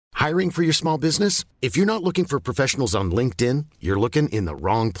Hiring for your small business? If you're not looking for professionals on LinkedIn, you're looking in the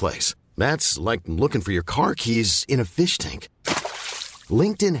wrong place. That's like looking for your car keys in a fish tank.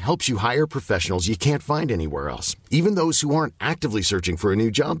 LinkedIn helps you hire professionals you can't find anywhere else, even those who aren't actively searching for a new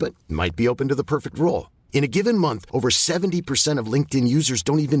job but might be open to the perfect role. In a given month, over 70% of LinkedIn users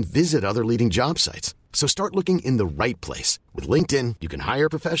don't even visit other leading job sites. So start looking in the right place. With LinkedIn, you can hire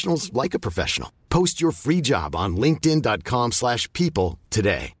professionals like a professional. Post your free job on linkedin.com/people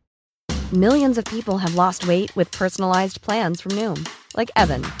today. Millions of people have lost weight with personalized plans from Noom. Like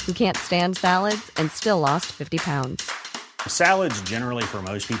Evan, who can't stand salads and still lost 50 pounds. Salads generally for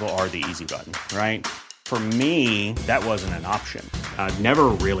most people are the easy button, right? For me, that wasn't an option. I never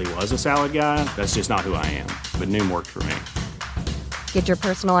really was a salad guy. That's just not who I am. But Noom worked for me. Get your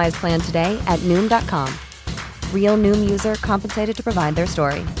personalized plan today at Noom.com. Real Noom user compensated to provide their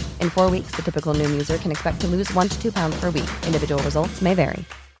story. In 4 weeks, the typical Noom user can expect to lose 1 to 2 pounds per week. Individual results may vary.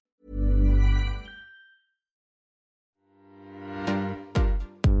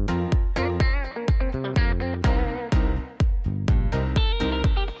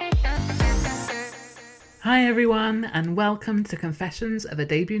 Hi everyone, and welcome to Confessions of a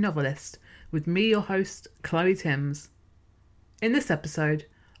Debut Novelist with me, your host, Chloe Timms. In this episode,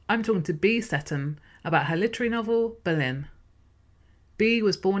 I'm talking to B. Setton about her literary novel, Berlin. B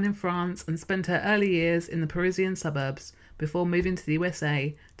was born in France and spent her early years in the Parisian suburbs before moving to the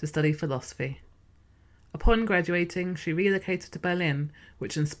USA to study philosophy. Upon graduating, she relocated to Berlin,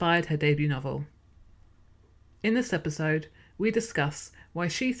 which inspired her debut novel. In this episode, we discuss why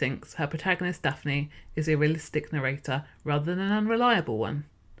she thinks her protagonist Daphne is a realistic narrator rather than an unreliable one,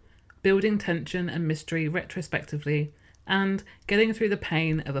 building tension and mystery retrospectively, and getting through the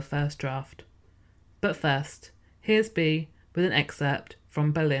pain of a first draft. But first, here's B with an excerpt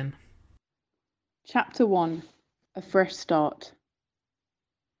from Berlin. Chapter 1. A Fresh Start.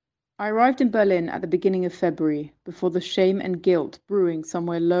 I arrived in Berlin at the beginning of February, before the shame and guilt brewing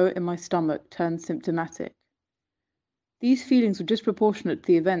somewhere low in my stomach turned symptomatic. These feelings were disproportionate to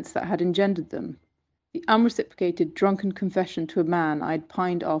the events that had engendered them. The unreciprocated drunken confession to a man I had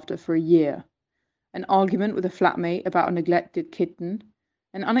pined after for a year, an argument with a flatmate about a neglected kitten,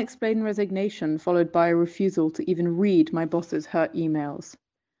 an unexplained resignation followed by a refusal to even read my boss's hurt emails.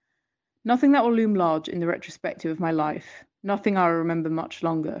 Nothing that will loom large in the retrospective of my life, nothing I will remember much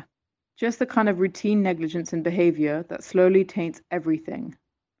longer. Just the kind of routine negligence and behavior that slowly taints everything.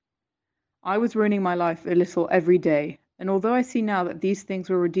 I was ruining my life a little every day, and although I see now that these things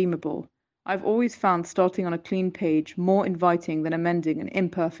were redeemable, I've always found starting on a clean page more inviting than amending an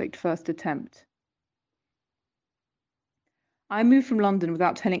imperfect first attempt. I moved from London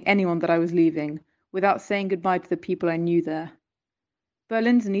without telling anyone that I was leaving, without saying goodbye to the people I knew there.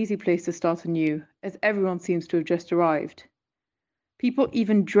 Berlin's an easy place to start anew, as everyone seems to have just arrived. People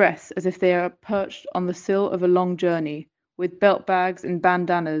even dress as if they are perched on the sill of a long journey, with belt bags and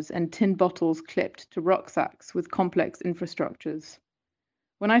bandanas and tin bottles clipped to rucksacks with complex infrastructures.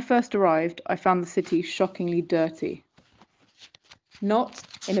 When I first arrived, I found the city shockingly dirty. Not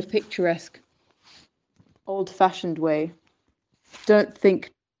in a picturesque, old-fashioned way. Don't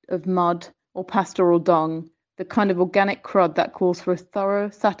think of mud or pastoral dung, the kind of organic crud that calls for a thorough,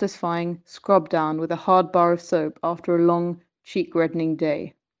 satisfying scrub down with a hard bar of soap after a long, cheek-reddening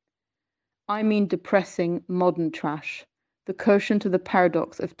day. I mean depressing, modern trash, the quotient of the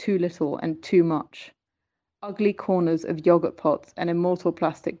paradox of too little and too much. Ugly corners of yogurt pots and immortal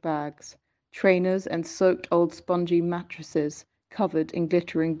plastic bags, trainers and soaked old spongy mattresses covered in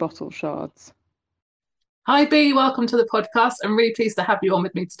glittering bottle shards. Hi B, welcome to the podcast. I'm really pleased to have you on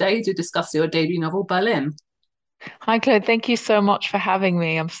with me today to discuss your debut novel, Berlin. Hi, Claire. Thank you so much for having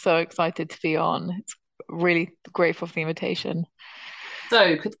me. I'm so excited to be on. It's really grateful for the invitation.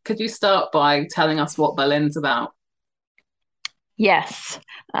 So, could you start by telling us what Berlin's about? Yes.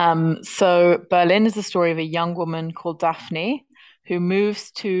 So Berlin is the story of a young woman called Daphne who moves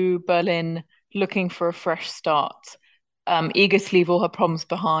to Berlin looking for a fresh start, eager to leave all her problems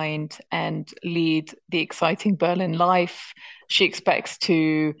behind and lead the exciting Berlin life. She expects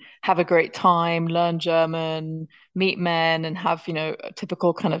to have a great time, learn German, meet men, and have, a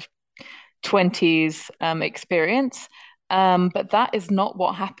typical kind of 20s experience. But that is not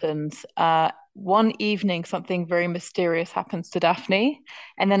what happens. One evening, something very mysterious happens to Daphne,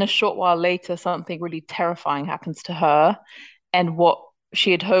 and then a short while later, something really terrifying happens to her. And what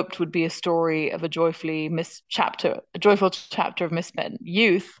she had hoped would be a story of a joyful chapter of misspent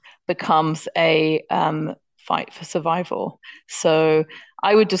youth becomes a fight for survival. So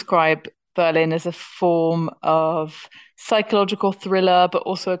I would describe Berlin as a form of psychological thriller, but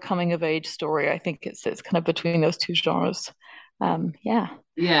also a coming of age story. I think it's kind of between those two genres. Yeah.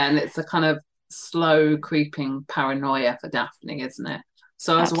 Yeah, and it's a kind of slow creeping paranoia for Daphne, isn't it?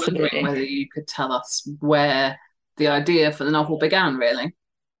 So I was wondering Absolutely. whether you could tell us where the idea for the novel began, really.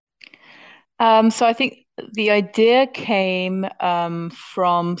 So I think the idea came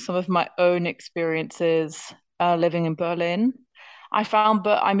from some of my own experiences living in Berlin.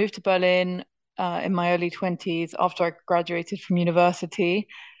 I moved to Berlin in my early 20s after I graduated from university,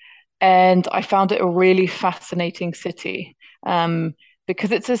 and I found it a really fascinating city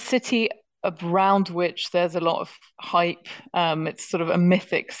because it's a city around which there's a lot of hype. It's sort of a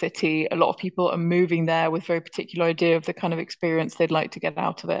mythic city. A lot of people are moving there with very particular idea of the kind of experience they'd like to get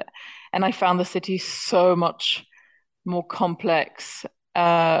out of it. And I found the city so much more complex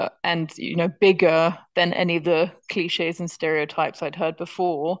and bigger than any of the cliches and stereotypes I'd heard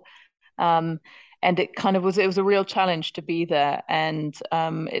before. Um, and it was a real challenge to be there. And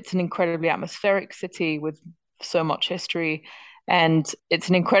it's an incredibly atmospheric city with so much history. And it's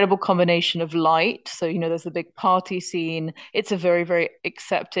an incredible combination of light. So, there's a big party scene. It's a very, very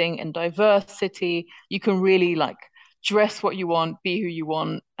accepting and diverse city. You can really like dress what you want, be who you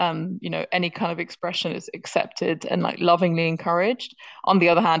want. Any kind of expression is accepted and like lovingly encouraged. On the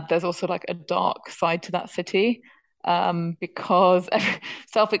other hand, there's also like a dark side to that city because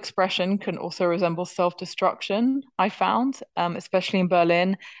self-expression can also resemble self-destruction, I found, especially in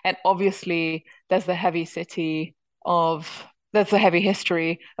Berlin. And obviously, of there's the heavy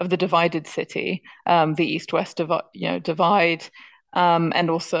history of the divided city, the East-West divide, and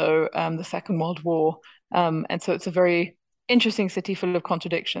also the Second World War. And so it's a very interesting city full of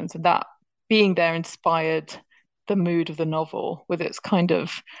contradictions, and that being there inspired the mood of the novel with its kind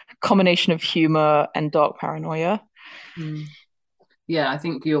of combination of humor and dark paranoia. Mm. Yeah, I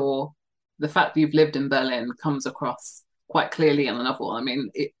think the fact that you've lived in Berlin comes across quite clearly in the novel. I mean,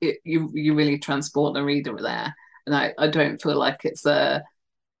 you really transport the reader there, and I don't feel like it's a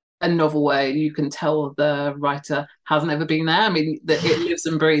novel where you can tell the writer hasn't ever been there. I mean, it lives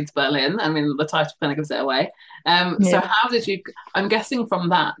and breathes Berlin. I mean, the title kind of gives it away. So Yeah. how did you? I'm guessing from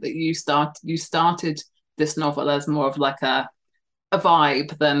that you started this novel as more of like a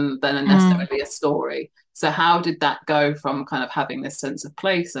vibe than necessarily a story. So how did that go from kind of having this sense of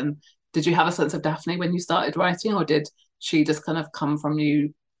place, and did you have a sense of Daphne when you started writing, or did she just kind of come from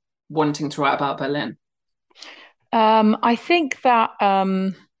you wanting to write about Berlin? I think that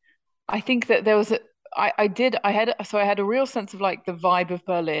there was I had a real sense of like the vibe of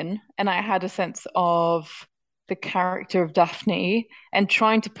Berlin, and I had a sense of the character of Daphne, and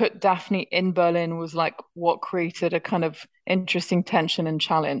trying to put Daphne in Berlin was like what created a kind of interesting tension and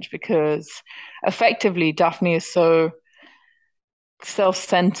challenge, because effectively Daphne is so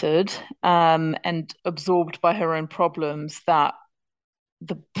self-centered and absorbed by her own problems that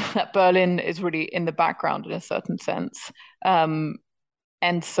Berlin is really in the background in a certain sense.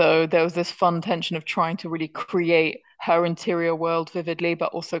 And so there was this fun tension of trying to really create her interior world vividly,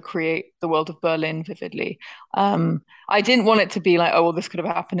 but also create the world of Berlin vividly. I didn't want it to be like, oh, well, this could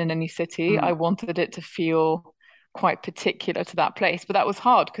have happened in any city. Mm. I wanted it to feel quite particular to that place. But that was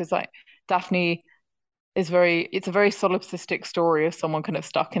hard because like Daphne it's a very solipsistic story of someone kind of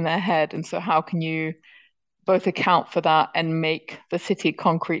stuck in their head. And so how can you both account for that and make the city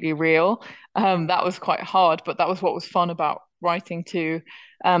concretely real? That was quite hard, but that was what was fun about writing too.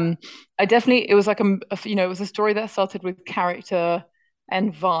 It was like it was a story that started with character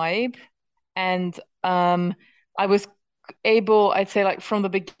and vibe, and I was able, I'd say, like from the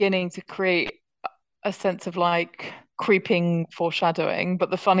beginning, to create a sense of like creeping foreshadowing. But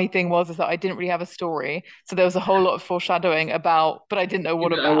the funny thing was is that I didn't really have a story, so there was a whole lot of foreshadowing about, but I didn't know You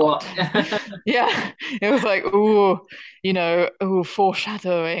what know about. what? Yeah, it was like,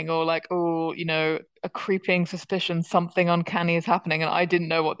 foreshadowing, or like, a creeping suspicion, something uncanny is happening, and I didn't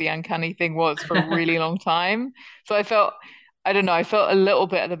know what the uncanny thing was for a really long time. So I don't know, I felt a little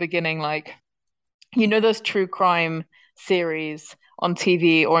bit at the beginning like, those true crime series on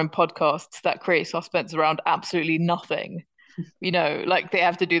TV or in podcasts that create suspense around absolutely nothing. Like they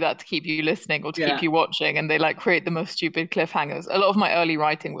have to do that to keep you listening or to keep Yeah. you watching, and they like create the most stupid cliffhangers. A lot of my early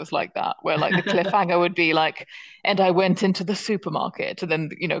writing was like that, where like the cliffhanger would be like, and I went into the supermarket, and then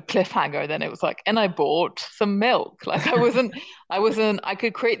cliffhanger, then it was like, and I bought some milk. Like I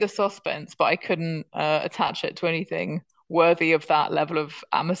could create the suspense, but I couldn't attach it to anything worthy of that level of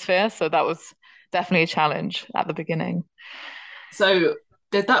atmosphere. So that was definitely a challenge at the beginning. So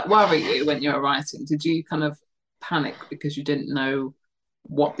did that worry you when you were writing? Did you kind of panic because you didn't know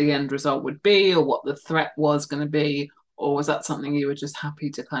what the end result would be or what the threat was going to be? Or was that something you were just happy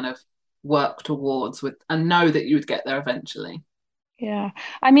to kind of work towards with and know that you would get there eventually? Yeah.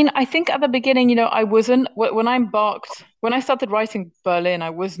 I mean, I think at the beginning, I wasn't, when I embarked when I started writing Berlin,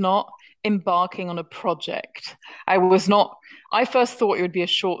 I was not embarking on a project. I was not, I first thought it would be a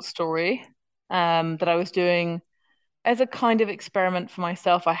short story that I was doing as a kind of experiment for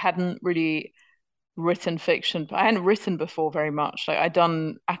myself. I hadn't really written fiction. I hadn't written before very much. Like I'd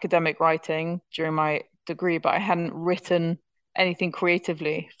done academic writing during my degree, but I hadn't written anything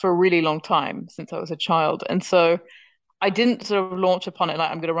creatively for a really long time since I was a child. And so I didn't sort of launch upon it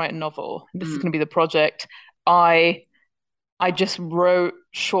like I'm going to write a novel. This is going to be the project. I I just wrote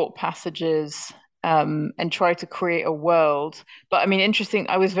short passages and tried to create a world. But I mean, interesting,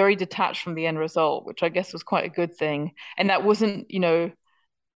 I was very detached from the end result, which I guess was quite a good thing. And that wasn't,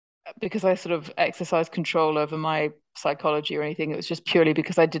 because I sort of exercised control over my psychology or anything. It was just purely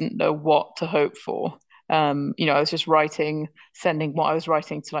because I didn't know what to hope for. I was just writing, sending what I was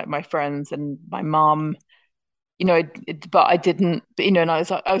writing to like my friends and my mom. But I didn't, and I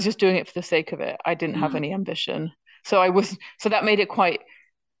was just doing it for the sake of it. I didn't have any ambition. So that made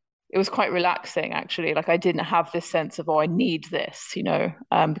it was quite relaxing actually. Like I didn't have this sense of, oh, I need this,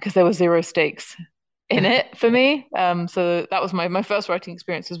 because there was zero stakes in it for me. So that was my first writing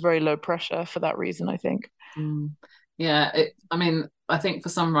experience was very low pressure for that reason, I think. Yeah, I mean, I think for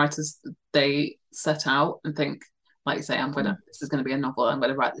some writers, they set out and think, like you say, this is going to be a novel. I'm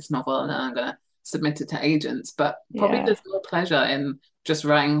going to write this novel and then I'm going to submit it to agents. But probably there's more pleasure in just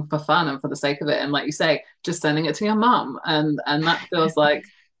writing for fun and for the sake of it. And like you say, just sending it to your mum. And that feels like,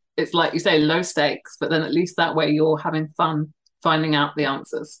 it's like you say, low stakes, but then at least that way you're having fun finding out the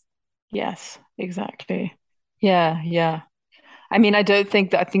answers. Yes, exactly. Yeah, yeah. I mean, I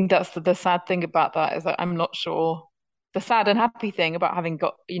think that's the sad thing about that is that I'm not sure. The sad and happy thing about having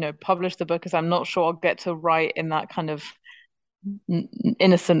got, published the book is I'm not sure I'll get to write in that kind of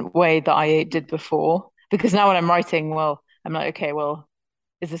innocent way that I did before. Because now when I'm writing, well, I'm like, okay, well,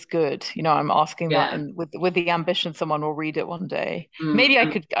 is this good? I'm asking that, and with the ambition someone will read it one day. Maybe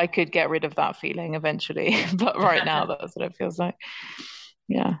I could get rid of that feeling eventually, but right now that's what it feels like.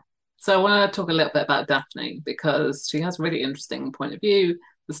 Yeah. So I want to talk a little bit about Daphne because she has a really interesting point of view.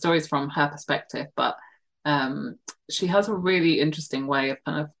 The story's from her perspective, but she has a really interesting way of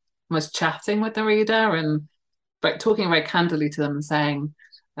kind of almost chatting with the reader and talking very candidly to them and saying,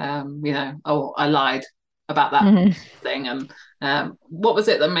 oh, I lied about that thing. And what was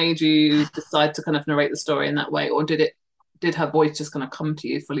it that made you decide to kind of narrate the story in that way? Or did her voice just kind of come to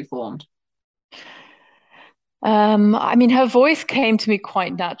you fully formed? I mean, her voice came to me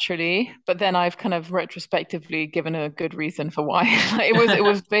quite naturally, but then I've kind of retrospectively given a good reason for why. It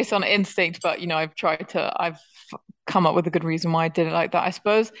was based on instinct, but I've come up with a good reason why I did it like that. I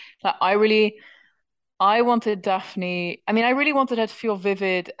suppose that I wanted Daphne. I mean, I really wanted her to feel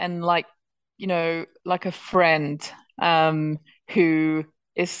vivid and like a friend, who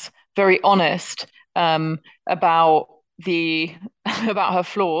is very honest, about about her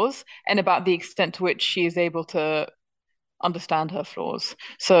flaws and about the extent to which she is able to understand her flaws.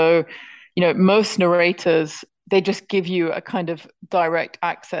 So, most narrators, they just give you a kind of direct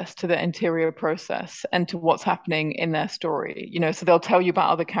access to the interior process and to what's happening in their story. So they'll tell you about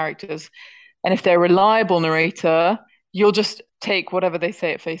other characters. And if they're a reliable narrator, you'll just take whatever they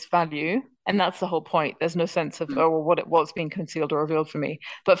say at face value. And that's the whole point. There's no sense of, oh, well, what's being concealed or revealed for me.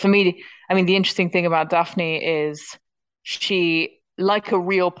 But for me, I mean, the interesting thing about Daphne is she, like a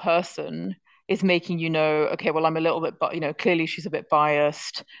real person, is making okay, well, I'm a little bit, but clearly she's a bit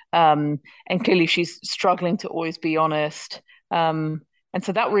biased, and clearly she's struggling to always be honest. And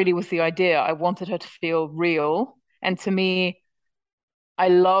so that really was the idea. I wanted her to feel real. And to me, I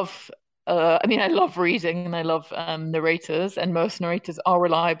love reading and I love narrators, and most narrators are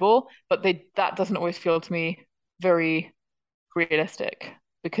reliable, but that doesn't always feel to me very realistic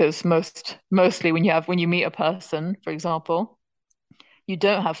because mostly when you meet a person, for example, you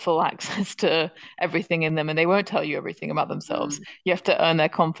don't have full access to everything in them and they won't tell you everything about themselves. You have to earn their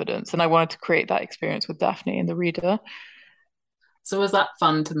confidence. And I wanted to create that experience with Daphne and the reader. So was that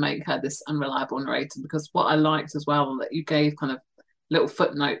fun to make her this unreliable narrator? Because what I liked as well, that you gave kind of little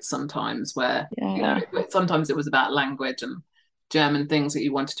footnotes sometimes where, sometimes it was about language and German things that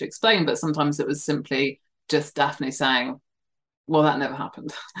you wanted to explain, but sometimes it was simply just Daphne saying, well, that never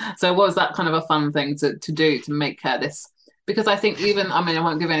happened. So was that kind of a fun thing to do, to make her this? Because I think I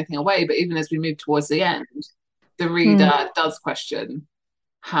won't give anything away, but even as we move towards the end, the reader does question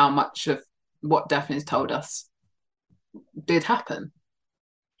how much of what Daphne's told us did happen.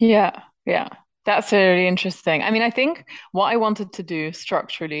 Yeah, yeah. That's really interesting. I mean, I think what I wanted to do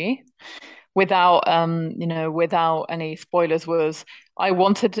structurally, without without any spoilers, was I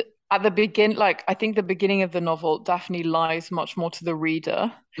wanted at the begin, like I think the beginning of the novel, Daphne lies much more to the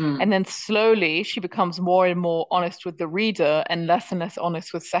reader, Mm. and then slowly she becomes more and more honest with the reader and less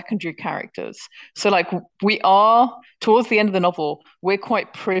honest with secondary characters. So like we are towards the end of the novel, we're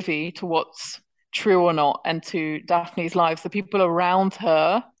quite privy to what's true or not, and to Daphne's lives. The people around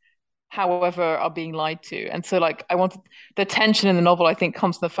her, however, are being lied to. And so like I wanted the tension in the novel, I think,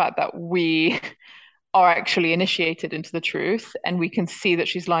 comes from the fact that we are actually initiated into the truth, and we can see that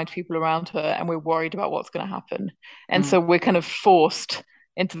she's lying to people around her, and we're worried about what's going to happen. And so we're kind of forced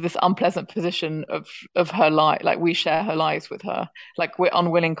into this unpleasant position of her life. Like we share her lives with her, like we're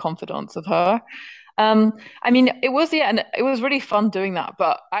unwilling confidants of her. I mean, it was, yeah, and it was really fun doing that.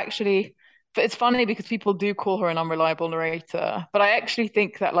 But actually, it's funny because people do call her an unreliable narrator, but I actually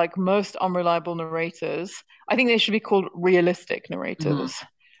think that like most unreliable narrators, I think they should be called realistic narrators.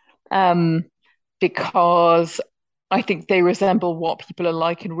 Um, because I think they resemble what people are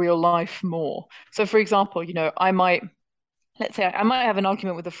like in real life more. So, for example, let's say I might have an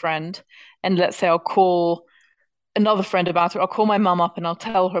argument with a friend, and let's say I'll call another friend about it. I'll call my mum up and I'll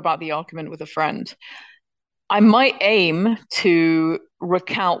tell her about the argument with a friend. I might aim to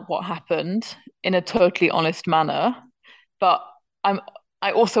recount what happened in a totally honest manner, but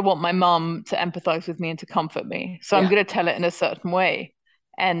I also want my mum to empathize with me and to comfort me. So I'm going to tell it in a certain way.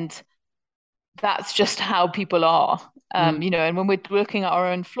 And that's just how people are. And when we're looking at our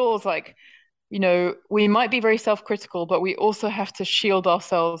own flaws, like, we might be very self-critical, but we also have to shield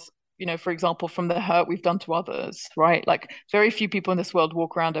ourselves, for example, from the hurt we've done to others, right? Like very few people in this world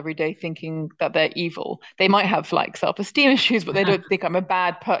walk around every day thinking that they're evil. They might have like self-esteem issues, but they don't think I'm a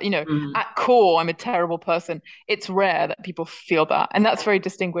bad person. At core, I'm a terrible person. It's rare that people feel that. And that's very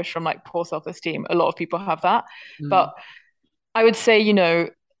distinguished from like poor self-esteem. A lot of people have that. But I would say,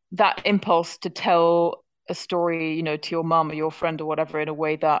 that impulse to tell a story, to your mum or your friend or whatever in a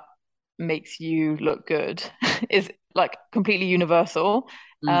way that makes you look good is like completely universal.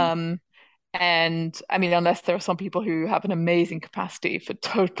 And I mean, unless there are some people who have an amazing capacity for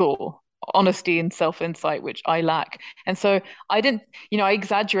total honesty and self-insight, which I lack. And so I didn't, I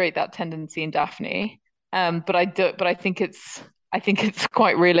exaggerate that tendency in Daphne. But I think it's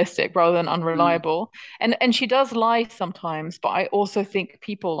quite realistic rather than unreliable. And she does lie sometimes, but I also think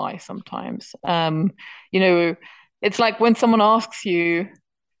people lie sometimes. It's like when someone asks you,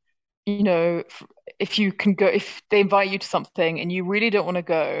 if you can go, if they invite you to something and you really don't want to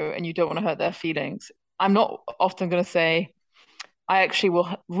go and you don't want to hurt their feelings, I'm not often going to say, I actually will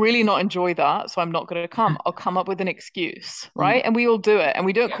really not enjoy that, so I'm not going to come. I'll come up with an excuse, right? And we all do it. And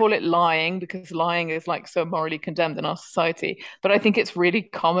we don't call it lying because lying is like so morally condemned in our society. But I think it's really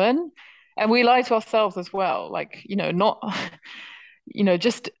common. And we lie to ourselves as well. Like, not,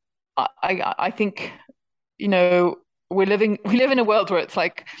 just, I think, we live in a world where it's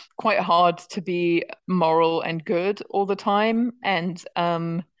like quite hard to be moral and good all the time. And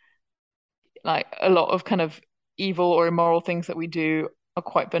like a lot of kind of evil or immoral things that we do are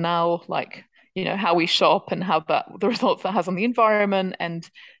quite banal, like how we shop and how the results that has on the environment, and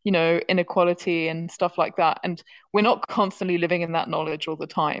inequality and stuff like that. And we're not constantly living in that knowledge all the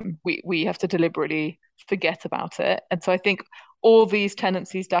time. We have to deliberately forget about it. And so I think all these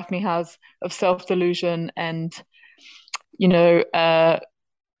tendencies Daphne has of self-delusion and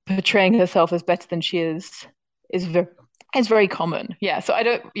portraying herself as better than she is very common. Yeah. So I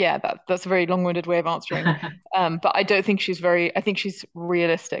don't, yeah, that's a very long-winded way of answering. But I don't think I think she's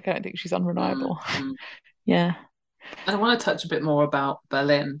realistic. I don't think she's unreliable. Yeah. I want to touch a bit more about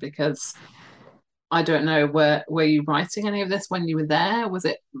Berlin because I don't know, were you writing any of this when you were there? Was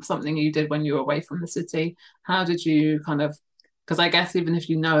it something you did when you were away from the city? How did you because I guess even if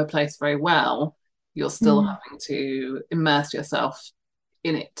you know a place very well, you're still having to immerse yourself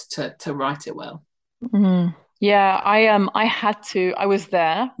in it to write it well. Yeah, I had to. I was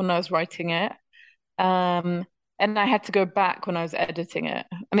there when I was writing it, and I had to go back when I was editing it.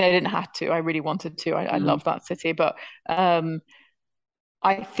 I mean, I didn't have to. I really wanted to. I love that city, but I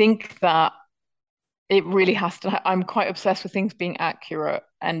think that it really has to. I'm quite obsessed with things being accurate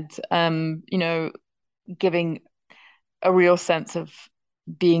and giving a real sense of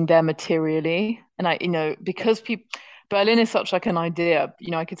being there materially. And because Berlin is such like an idea,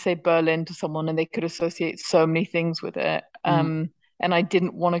 I could say Berlin to someone and they could associate so many things with it. And I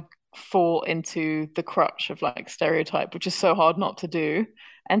didn't want to fall into the crutch of like stereotype, which is so hard not to do.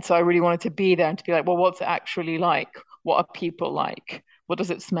 And so I really wanted to be there and to be like, well, what's it actually like? What are people like? What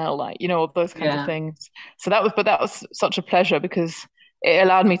does it smell like? All those kinds of things. So that was such a pleasure because it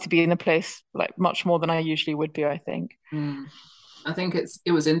allowed me to be in a place like much more than I usually would be, I think. I think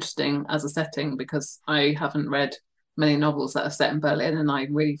it was interesting as a setting because I haven't read many novels that are set in Berlin, and I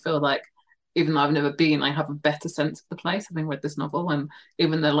really feel like even though I've never been, I have a better sense of the place having read this novel. And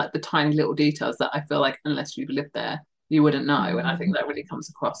even though like the tiny little details that I feel like unless you've lived there, you wouldn't know. And I think that really comes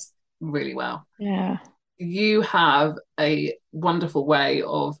across really well. Yeah. You have a wonderful way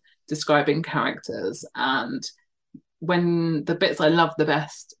of describing characters. And when the bits I loved the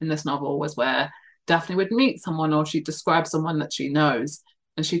best in this novel was where Daphne would meet someone or she'd describe someone that she knows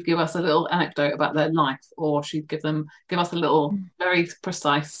and she'd give us a little anecdote about their life, or she'd give us a little very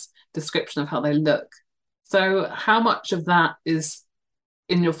precise description of how they look. So how much of that is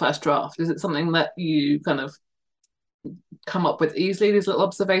in your first draft? Is it something that you kind of come up with easily, these little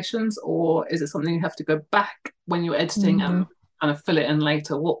observations, or is it something you have to go back when you're editing and kind of fill it in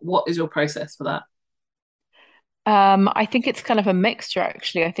later? What is your process for that? I think it's kind of a mixture,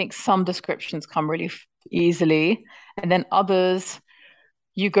 actually. I think some descriptions come really easily, and then others,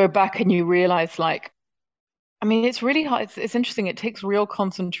 you go back and you realize, like, I mean, it's really hard. It's interesting. It takes real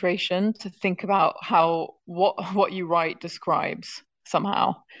concentration to think about how what you write describes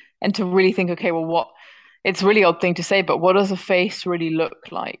somehow, and to really think, okay, well, what it's a really odd thing to say, but what does a face really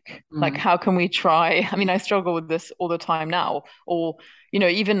look like? Like, how can we try? I mean, I struggle with this all the time now, or,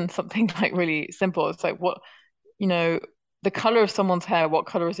 even something like really simple. It's like, what, the color of someone's hair, what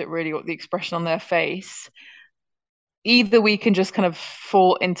color is it really? What the expression on their face? Either we can just kind of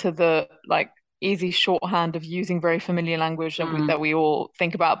fall into the like easy shorthand of using very familiar language that we all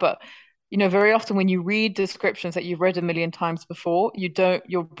think about, but very often when you read descriptions that you've read a million times before,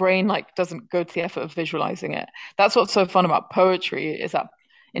 your brain like doesn't go to the effort of visualizing it. That's what's so fun about poetry, is that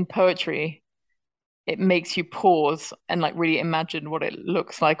in poetry it makes you pause and like really imagine what it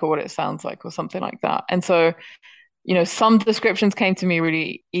looks like or what it sounds like or something like that. And so some descriptions came to me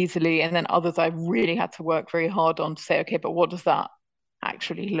really easily, and then others I really had to work very hard on to say, okay, but what does that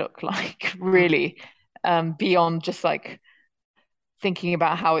actually look like, really, beyond just like thinking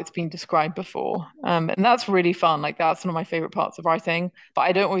about how it's been described before. And that's really fun. Like, that's one of my favorite parts of writing, but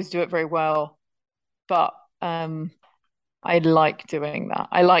I don't always do it very well. But I like doing that.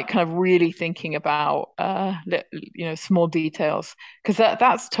 I like kind of really thinking about small details, because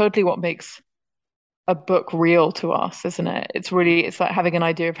that's totally what makes a book real to us, isn't it? It's like having an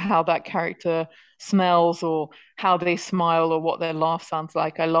idea of how that character smells or how they smile or what their laugh sounds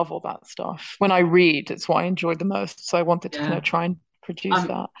like. I love all that stuff. When I read, it's what I enjoy the most. So I wanted to kind of try and produce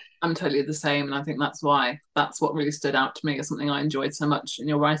that. I'm totally the same. And I think that's what really stood out to me as something I enjoyed so much in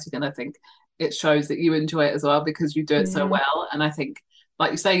your writing. And I think it shows that you enjoy it as well, because you do it so well. And I think,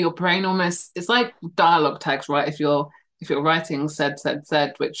 like you say, your brain almost, it's like dialogue tags, right? If you're writing said,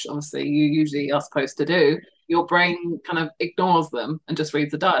 which obviously you usually are supposed to do, your brain kind of ignores them and just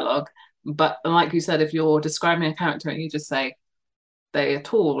reads the dialogue. But like you said, if you're describing a character and you just say they're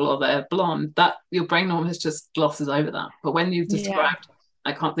tall or they're blonde, that your brain almost just glosses over that. But when you've described,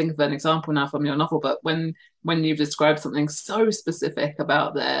 I can't think of an example now from your novel, but when you've described something so specific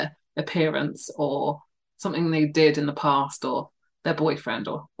about their appearance or something they did in the past or their boyfriend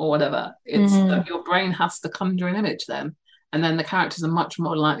or whatever, it's that your brain has to conjure an image then, and then the characters are much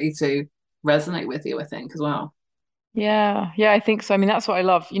more likely to resonate with you, I think, as well. Yeah, I think so. I mean, that's what I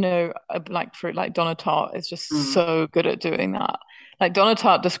love. Like Donna Tartt is just so good at doing that. Like, Donna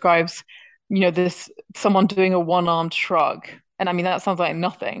Tartt describes, this someone doing a one-armed shrug, and I mean that sounds like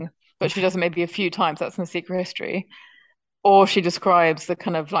nothing, but she does it maybe a few times. That's in the Secret History. Or she describes the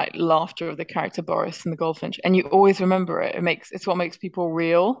kind of like laughter of the character Boris and the goldfinch, and you always remember it. It's what makes people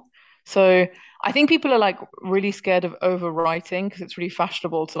real. So I think people are like really scared of overwriting, because it's really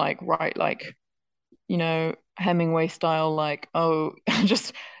fashionable to like write like, Hemingway style, like, oh,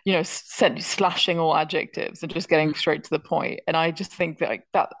 just slashing all adjectives and just getting straight to the point. And I just think that like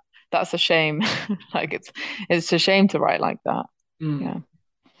that's a shame. Like, it's a shame to write like that. Yeah.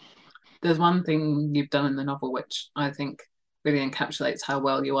 There's one thing you've done in the novel which I think really encapsulates how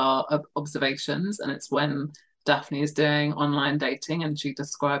well you are of observations, and it's when Daphne is doing online dating and she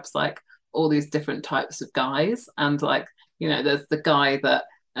describes like all these different types of guys, and like, there's the guy that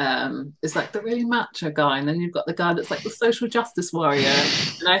is like the really macho guy, and then you've got the guy that's like the social justice warrior.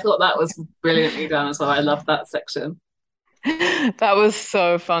 And I thought that was brilliantly done as well. I love that section. That was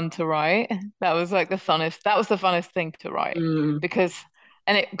so fun to write. That was the funnest thing to write, because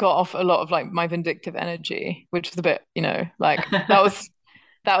and it got off a lot of like my vindictive energy, which was a bit, like that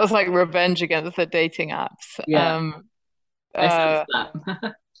was like revenge against the dating apps. I sense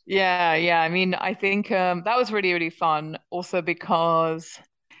that. Yeah. I mean, I think that was really, really fun. Also because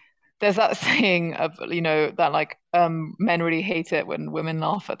there's that saying of, that like men really hate it when women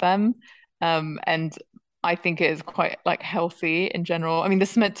laugh at them. And I think it is quite like healthy in general. I mean,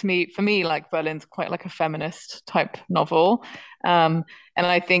 this meant for me, like Berlin's quite like a feminist type novel. And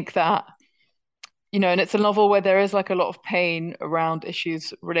I think that, and it's a novel where there is like a lot of pain around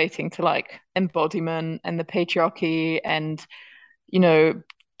issues relating to like embodiment and the patriarchy and,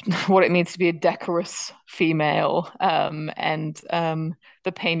 what it means to be a decorous female, and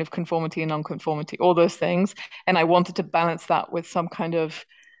the pain of conformity and nonconformity, all those things. And I wanted to balance that with some kind of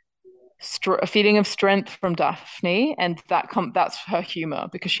a feeling of strength from Daphne, and that's her humor,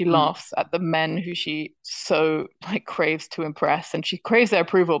 because she laughs at the men who she so like craves to impress, and she craves their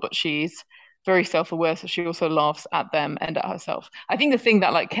approval, but she's very self-aware, so she also laughs at them and at herself. I think the thing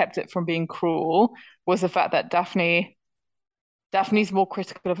that like kept it from being cruel was the fact that Daphne's more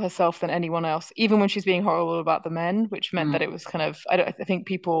critical of herself than anyone else, even when she's being horrible about the men, which meant that it was kind of, I think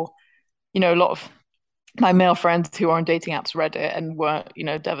people, a lot of my male friends who are on dating apps read it and weren't,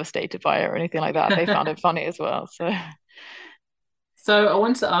 devastated by it or anything like that. They found it funny as well. So I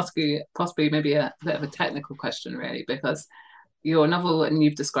wanted to ask you possibly maybe a bit of a technical question, really, because your novel, and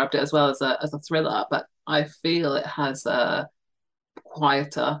you've described it as well as a thriller, but I feel it has a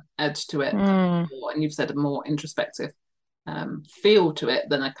quieter edge to it, and you've said a more introspective feel to it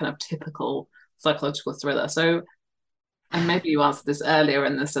than a kind of typical psychological thriller. So, and maybe you answered this earlier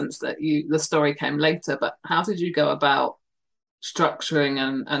in the sense that the story came later, but how did you go about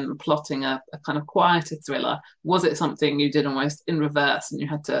structuring and plotting a kind of quieter thriller? Was it something you did almost in reverse and you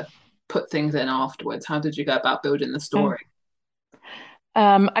had to put things in afterwards? How did you go about building the story?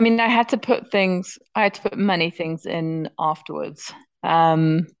 I mean, I had to put many things in afterwards,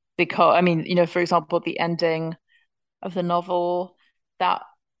 because, I mean, for example, the ending of the novel, that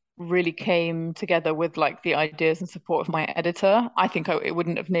really came together with like the ideas and support of my editor. I think it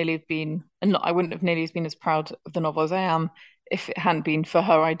wouldn't have nearly been, and I wouldn't have nearly been as proud of the novel as I am if it hadn't been for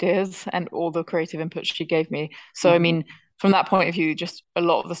her ideas and all the creative input she gave me. So, I mean, from that point of view, just a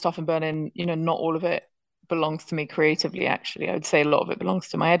lot of the stuff in Berlin, not all of it belongs to me creatively, actually. I would say a lot of it belongs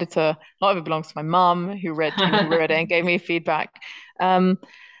to my editor. A lot of it belongs to my mum, who read it and gave me feedback. I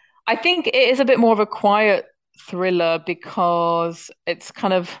think it is a bit more of a quiet thriller because it's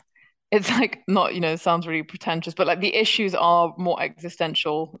like not, it sounds really pretentious, but like the issues are more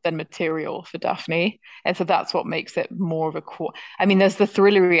existential than material for Daphne. And so that's what makes it more of a core. I mean, there's the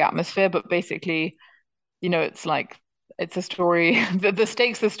thrillery atmosphere, but basically, it's like, it's a story, the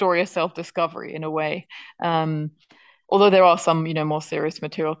stakes of the story are self-discovery in a way. Although there are some, more serious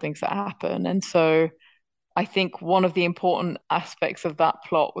material things that happen. And so I think one of the important aspects of that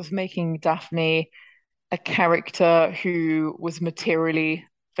plot was making Daphne a character who was materially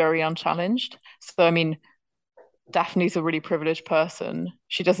very unchallenged. So, I mean, Daphne's a really privileged person.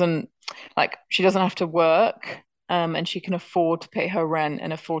 She doesn't have to work, and she can afford to pay her rent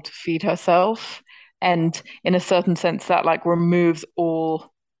and afford to feed herself. And in a certain sense, that like removes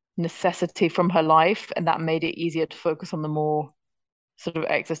all necessity from her life, and that made it easier to focus on the more sort of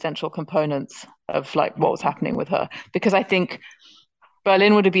existential components of like what was happening with her. Because I think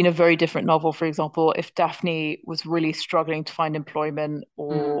Berlin would have been a very different novel, for example, if Daphne was really struggling to find employment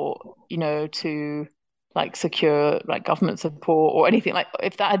or, to like secure like government support or anything. Like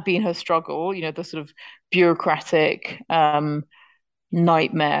if that had been her struggle, the sort of bureaucratic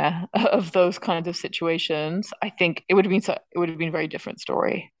nightmare of those kinds of situations, I think it would have been a very different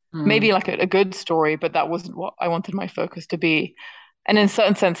story. Maybe like a good story, but that wasn't what I wanted my focus to be. And in a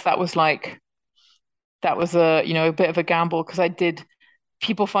certain sense, that was a bit of a gamble, because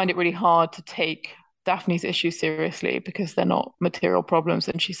people find it really hard to take Daphne's issues seriously because they're not material problems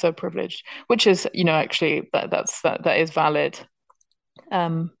and she's so privileged, which is, actually that is valid.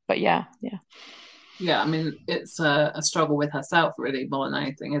 But yeah. Yeah, I mean, it's a struggle with herself, really, more than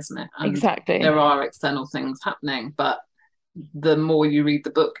anything, isn't it? And exactly. There are external things happening, but the more you read the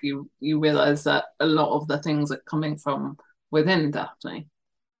book, you realize that a lot of the things are coming from within Daphne.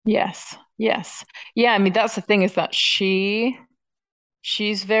 Yes. Yeah, I mean, that's the thing, is that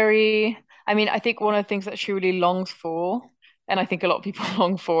she's very, I mean, I think one of the things that she really longs for, and I think a lot of people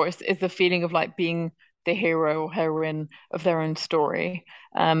long for, is the feeling of like being the hero or heroine of their own story.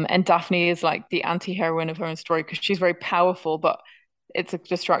 And Daphne is like the anti-heroine of her own story because she's very powerful, but it's a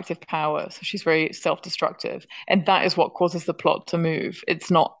destructive power. So she's very self-destructive. And that is what causes the plot to move. It's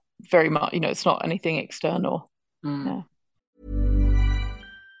not very much, it's not anything external. Yeah.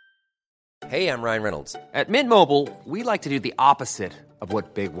 Hey, I'm Ryan Reynolds. At Mint Mobile, we like to do the opposite of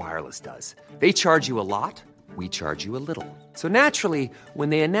what Big Wireless does. They charge you a lot. We charge you a little. So naturally, when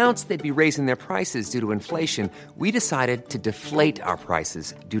they announced they'd be raising their prices due to inflation, we decided to deflate our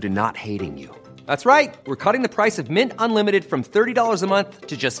prices due to not hating you. That's right. We're cutting the price of Mint Unlimited from $30 a month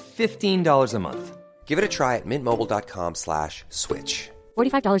to just $15 a month. Give it a try at mintmobile.com/switch.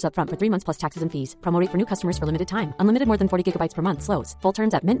 $45 up front for 3 months plus taxes and fees. Promo rate for new customers for limited time. Unlimited more than 40 gigabytes per month. Slows full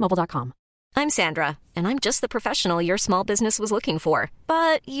terms at mintmobile.com. I'm Sandra, and I'm just the professional your small business was looking for.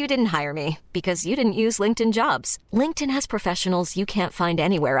 But you didn't hire me because you didn't use LinkedIn Jobs. LinkedIn has professionals you can't find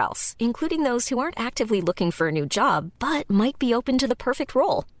anywhere else, including those who aren't actively looking for a new job, but might be open to the perfect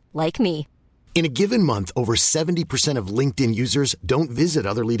role, like me. In a given month, over 70% of LinkedIn users don't visit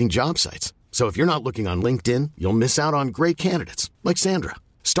other leading job sites. So if you're not looking on LinkedIn, you'll miss out on great candidates like Sandra.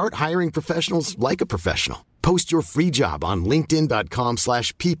 Start hiring professionals like a professional. Post your free job on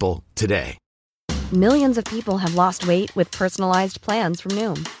linkedin.com/people today. Millions of people have lost weight with personalized plans from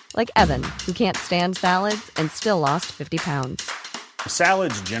Noom, like Evan, who can't stand salads and still lost 50 pounds.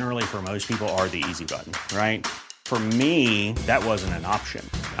 Salads generally for most people are the easy button, right? For me, that wasn't an option.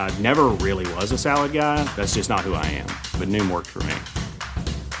 I never really was a salad guy. That's just not who I am. But Noom worked for me.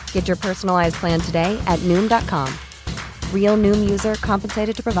 Get your personalized plan today at Noom.com. Real Noom user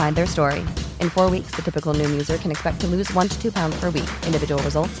compensated to provide their story. In 4 weeks, the typical Noom user can expect to lose 1 to 2 pounds per week. Individual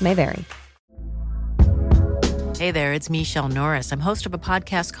results may vary. Hey there, it's Michelle Norris. I'm host of a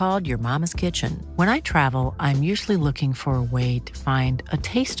podcast called Your Mama's Kitchen. When I travel, I'm usually looking for a way to find a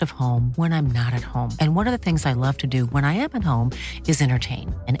taste of home when I'm not at home. And one of the things I love to do when I am at home is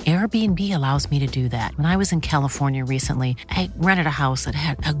entertain. And Airbnb allows me to do that. When I was in California recently, I rented a house that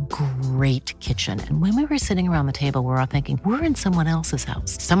had a great kitchen. And when we were sitting around the table, we're all thinking, we're in someone else's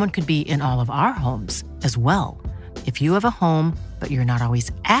house. Someone could be in all of our homes as well. If you have a home, but you're not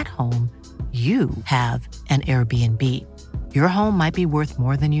always at home, you have an Airbnb. Your home might be worth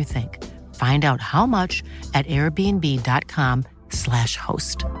more than you think. Find out how much at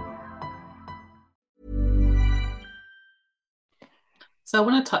airbnb.com/host. So I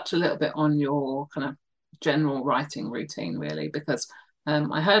want to touch a little bit on your kind of general writing routine, really, because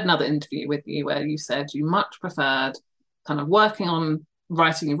I heard another interview with you where you said you much preferred kind of working on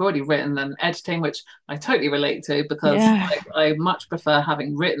writing you've already written than editing, which I totally relate to, because I much prefer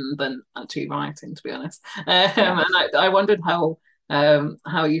having written than actually writing, to be honest. And I wondered how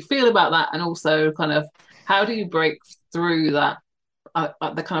you feel about that, and also kind of how do you break through that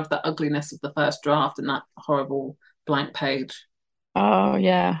the kind of the ugliness of the first draft and that horrible blank page. Oh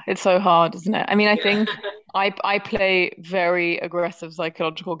yeah, it's so hard, isn't it? I mean, I think I play very aggressive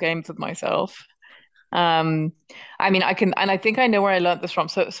psychological games with myself. I mean, I think I know where I learned this from.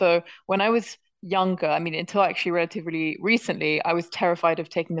 So when I was younger, I mean, until actually relatively recently, I was terrified of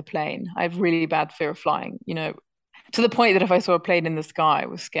taking the plane. I have really bad fear of flying, to the point that if I saw a plane in the sky, I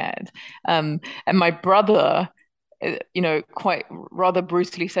was scared. And my brother, quite rather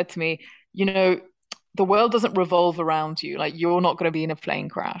brutally said to me, the world doesn't revolve around you. Like, you're not going to be in a plane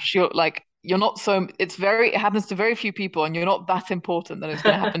crash. You're not so, it happens to very few people, and you're not that important that it's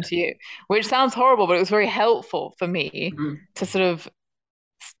going to happen to you, which sounds horrible, but it was very helpful for me to sort of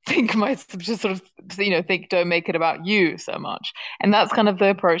think don't make it about you so much. And that's kind of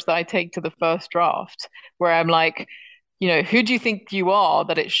the approach that I take to the first draft, where I'm like, who do you think you are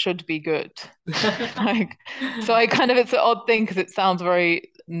that it should be good? So it's an odd thing because it sounds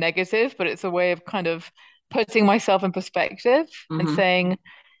very negative, but it's a way of kind of putting myself in perspective and saying,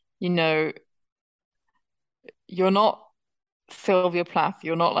 you're not Sylvia Plath,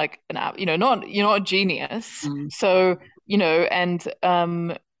 you're not like you're not a genius. So, even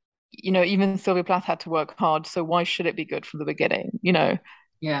Sylvia Plath had to work hard, so why should it be good from the beginning? Yeah.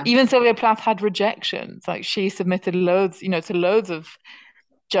 Even Sylvia Plath had rejections. Like, she submitted loads, to loads of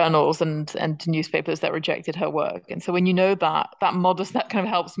journals and newspapers that rejected her work. And so when that kind of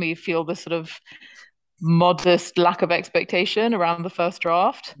helps me feel this sort of modest lack of expectation around the first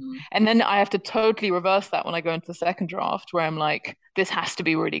draft. And then I have to totally reverse that when I go into the second draft, where I'm like, this has to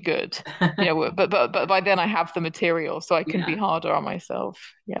be really good. But by then I have the material, so I can be harder on myself.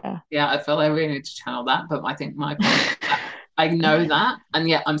 I feel I really need to channel that, but I think I know that, and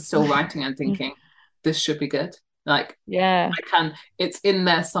yet I'm still writing and thinking this should be good. Like, it's in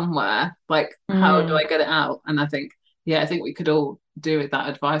there somewhere. Like, how do I get it out? And I think we could all do with that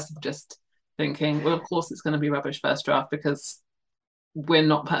advice of just thinking, well, of course it's going to be rubbish first draft, because we're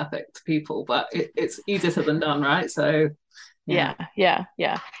not perfect people, but it's easier said than done, right? So yeah.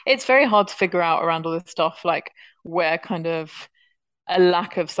 It's very hard to figure out around all this stuff, like where kind of a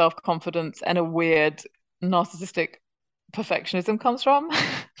lack of self-confidence and a weird narcissistic perfectionism comes from.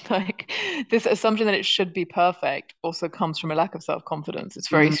 Like, this assumption that it should be perfect also comes from a lack of self-confidence. It's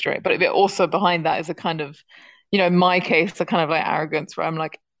very straight, but also behind that is a kind of, in my case, a kind of like arrogance, where I'm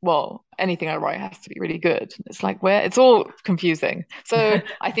like, well, anything I write has to be really good. It's like, where it's all confusing. So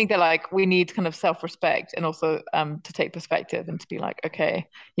I think that, like, we need kind of self-respect, and also to take perspective and to be like, okay,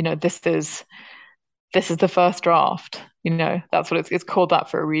 this is this is the first draft. That's what it's called that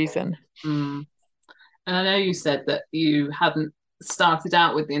for a reason. Mm. And I know you said that you hadn't started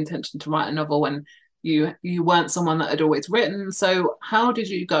out with the intention to write a novel when you weren't someone that had always written. So how did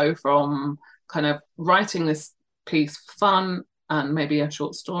you go from kind of writing this piece for fun and maybe a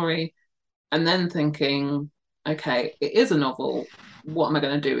short story, and then thinking, okay, it is a novel. What am I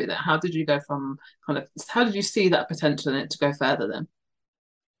going to do with it? How did you go from how did you see that potential in it to go further then?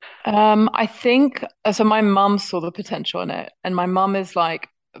 I think so. My mum saw the potential in it, and my mum is like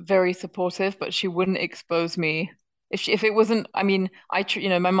very supportive, but she wouldn't expose me if it wasn't. I mean,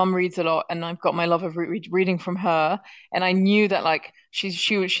 my mum reads a lot, and I've got my love of reading from her, and I knew that like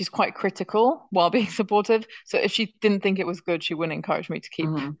she's quite critical while being supportive. So if she didn't think it was good, she wouldn't encourage me to keep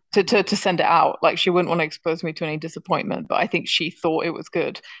to send it out. Like she wouldn't want to expose me to any disappointment. But I think she thought it was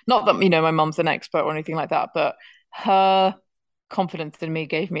good. Not that my mum's an expert or anything like that, but her confidence in me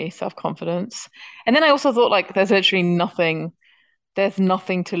gave me self-confidence. And then I also thought like there's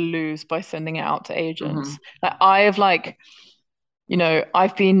nothing to lose by sending it out to agents. Like I have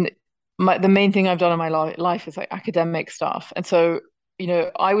I've been the main thing I've done in my life is like academic stuff. And so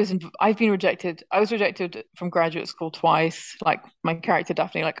I've been rejected. I was rejected from graduate school twice. Like my character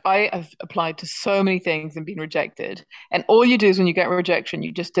Daphne, like I have applied to so many things and been rejected. And all you do is when you get rejection,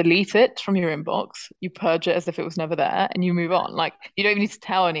 you just delete it from your inbox, you purge it as if it was never there, and you move on. Like you don't even need to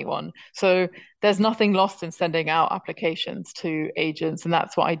tell anyone. So there's nothing lost in sending out applications to agents, and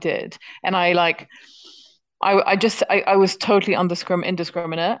that's what I did. And I was totally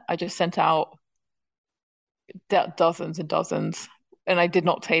indiscriminate. I just sent out dozens and dozens, and I did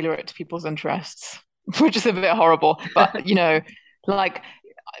not tailor it to people's interests, which is a bit horrible. But like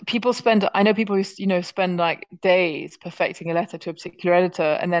I know people who spend like days perfecting a letter to a particular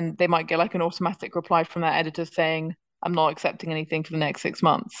editor, and then they might get like an automatic reply from that editor saying, "I'm not accepting anything for the next 6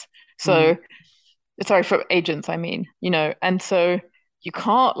 months." So, sorry, for agents, I mean, and so you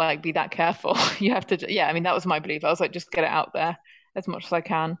can't like be that careful. You have to, yeah. I mean, that was my belief. I was like, just get it out there as much as I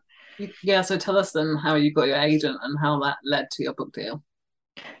can. Yeah, so tell us then how you got your agent and how that led to your book deal.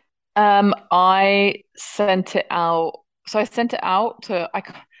 I sent it out. So I sent it out to I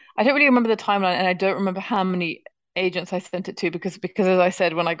don't really remember the timeline, and I don't remember how many agents I sent it to because as I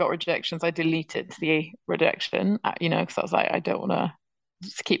said, when I got rejections, I deleted the rejection, because I was like, I don't want to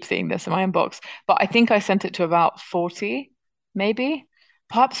just keep seeing this in my inbox. But I think I sent it to about 40, maybe,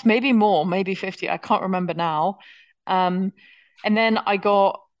 perhaps maybe more, maybe 50. I can't remember now. And then I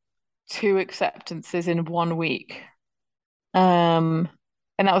got 2 acceptances in 1 week. And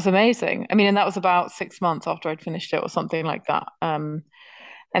that was amazing. I mean, and that was about 6 months after I'd finished it or something like that. And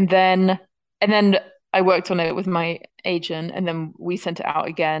then I worked on it with my agent, and then we sent it out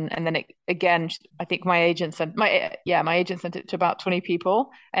again. And then I think my agent sent it to about 20 people,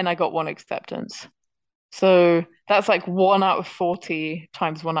 and I got 1 acceptance. So that's like 1 out of 40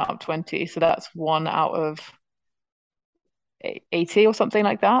 times 1 out of 20. So that's 1 out of 80 or something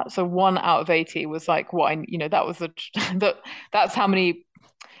like that. So 1 out of 80 was like what that was that's how many.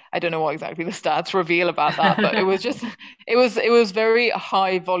 I don't know what exactly the stats reveal about that, but it was very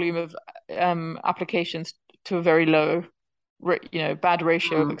high volume of applications to a very low, bad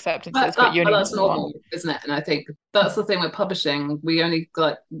ratio of acceptances. But that's normal, isn't it? And I think that's the thing with publishing. We only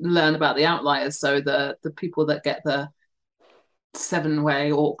learn about the outliers. So the people that get the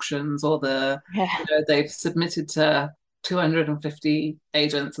 7-way auctions or they've submitted to 250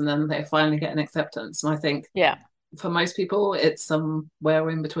 agents and then they finally get an acceptance. And I think for most people, it's somewhere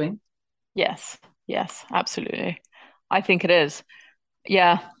in between. Yes, absolutely. I think it is.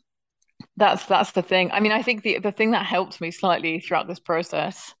 Yeah, that's the thing. I mean, I think the thing that helped me slightly throughout this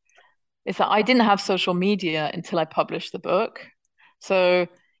process is that I didn't have social media until I published the book. So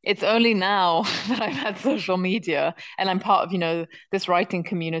it's only now that I've had social media and I'm part of, this writing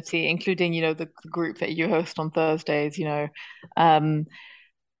community, including, the group that you host on Thursdays,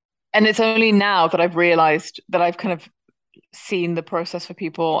 and it's only now that I've realized that I've kind of seen the process for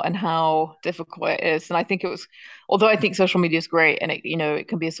people and how difficult it is. And I think although I think social media is great and it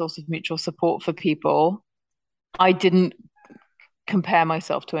can be a source of mutual support for people, I didn't compare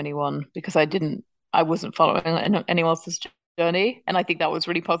myself to anyone because I wasn't following anyone else's journey. And I think that was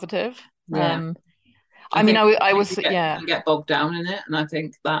really positive. Yeah. I was get bogged down in it. And I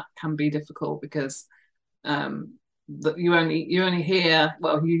think that can be difficult because, you usually only hear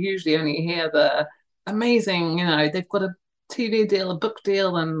the amazing, they've got a TV deal, a book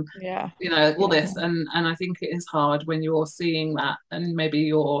deal, and all this, and I think it is hard when you're seeing that, and maybe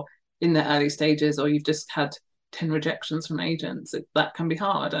you're in the early stages, or you've just had 10 rejections from agents. That can be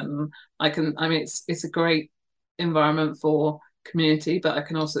hard, and it's a great environment for community, but I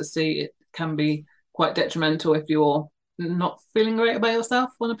can also see it can be quite detrimental if you're not feeling great about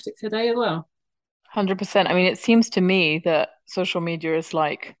yourself on a particular day as well. 100%. I mean, it seems to me that social media is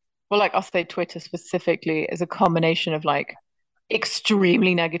like, well, like I'll say Twitter specifically is a combination of like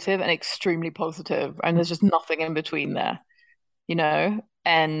extremely negative and extremely positive, and there's just nothing in between there, you know?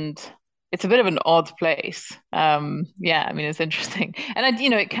 And it's a bit of an odd place. Yeah, I mean, it's interesting. And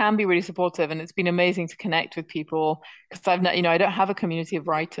it can be really supportive, and it's been amazing to connect with people because I don't have a community of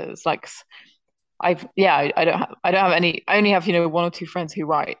writers. Like I don't have any, I only have, one or two friends who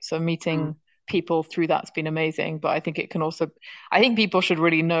write. So meeting people through that's been amazing. But I think people should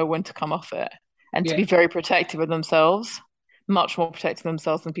really know when to come off it and to be very protective of themselves, much more protective of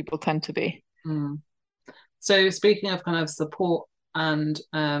themselves than people tend to be. So speaking of kind of support and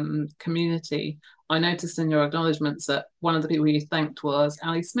community, I noticed in your acknowledgements that one of the people you thanked was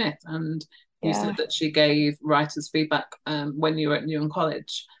Ali Smith, and you said that she gave writers feedback when you were at Newnham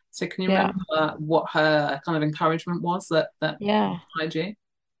College. So can you remember what her kind of encouragement was that inspired you?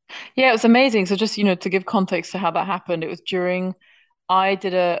 Yeah, it was amazing. So just, to give context to how that happened, it was I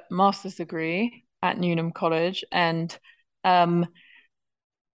did a master's degree at Newnham College, and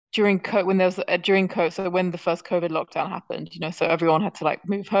during when the first COVID lockdown happened, so everyone had to like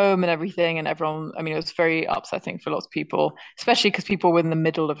move home and everything, and everyone, I mean, it was very upsetting for lots of people, especially because people were in the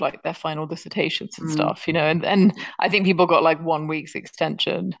middle of like their final dissertations and stuff, and I think people got like 1 week's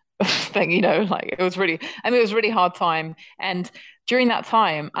extension thing, like it was really hard time. And during that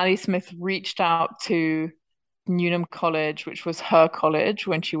time, Ali Smith reached out to Newnham College, which was her college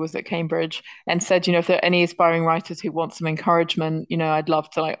when she was at Cambridge, and said, if there are any aspiring writers who want some encouragement, I'd love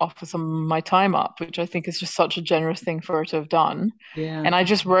to like offer some of my time up, which I think is just such a generous thing for her to have done. And I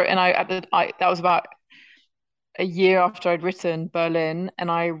just wrote, and that was about a year after I'd written Berlin, and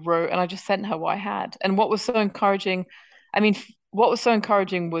I wrote, and I just sent her what I had. And what was so encouraging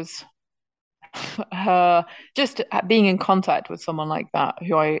was her just being in contact with someone like that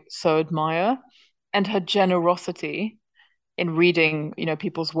who I so admire, and her generosity in reading,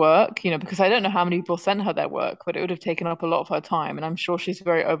 people's work, because I don't know how many people sent her their work, but it would have taken up a lot of her time. And I'm sure she's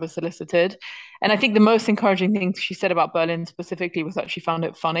very over-solicited. And I think the most encouraging thing she said about Berlin specifically was that she found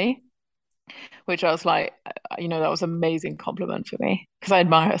it funny, which I was like, that was an amazing compliment for me because I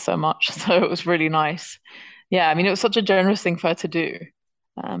admire her so much. So it was really nice. Yeah, I mean, it was such a generous thing for her to do.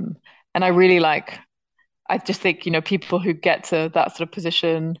 And I really I just think, people who get to that sort of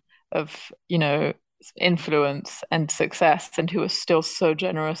position of, influence and success and who are still so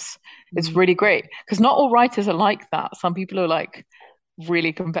generous, it's really great, because not all writers are like that. Some people are like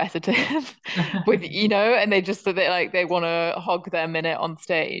really competitive with, and they want to hog their minute on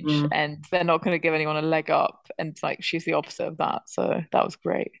stage, and they're not going to give anyone a leg up, and like she's the opposite of that. So that was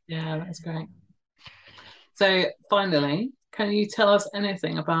great. Yeah, that's great. So finally, can you tell us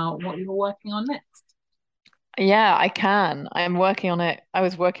anything about what you're working on next? Yeah, I can. I'm working on it. I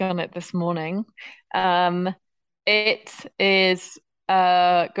was working on it this morning. It is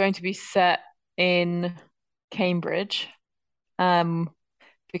going to be set in Cambridge,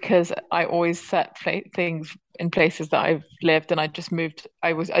 because I always set things in places that I've lived, and I just moved.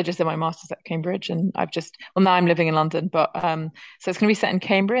 I just did my master's at Cambridge, and now I'm living in London. But so it's going to be set in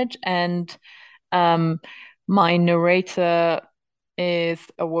Cambridge, and my narrator is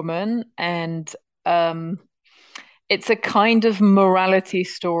a woman, and it's a kind of morality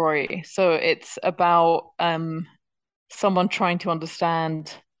story. So it's about someone trying to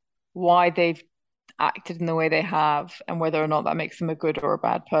understand why they've acted in the way they have, and whether or not that makes them a good or a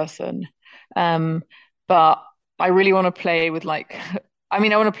bad person. But I really want to play with I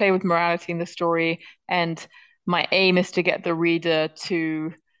want to play with morality in the story, and my aim is to get the reader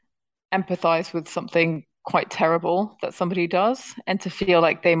to empathize with something quite terrible that somebody does, and to feel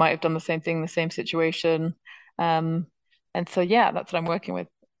like they might have done the same thing in the same situation. And so, yeah, that's what I'm working with.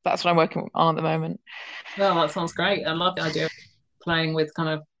 That's what I'm working on at the moment. Well, that sounds great. I love the idea of playing with kind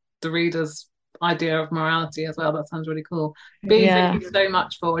of the reader's idea of morality as well. That sounds really cool. Bea, thank you so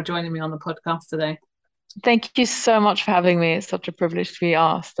much for joining me on the podcast today. Thank you so much for having me. It's such a privilege to be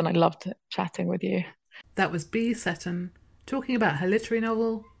asked, and I loved chatting with you. That was Bea Setton talking about her literary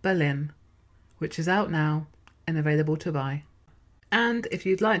novel, Berlin, which is out now and available to buy. And if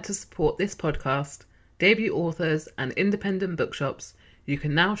you'd like to support this podcast, debut authors and independent bookshops, you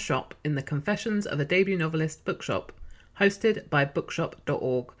can now shop in the Confessions of a Debut Novelist bookshop, hosted by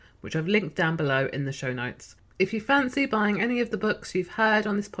bookshop.org, which I've linked down below in the show notes. If you fancy buying any of the books you've heard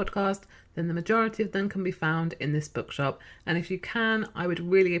on this podcast, then the majority of them can be found in this bookshop. And if you can, I would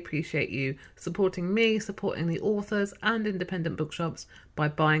really appreciate you supporting me, supporting the authors and independent bookshops by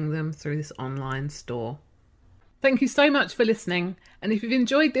buying them through this online store. Thank you so much for listening, and if you've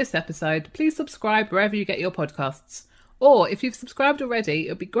enjoyed this episode, please subscribe wherever you get your podcasts. Or if you've subscribed already,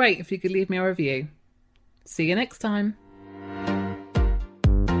 it would be great if you could leave me a review. See you next time.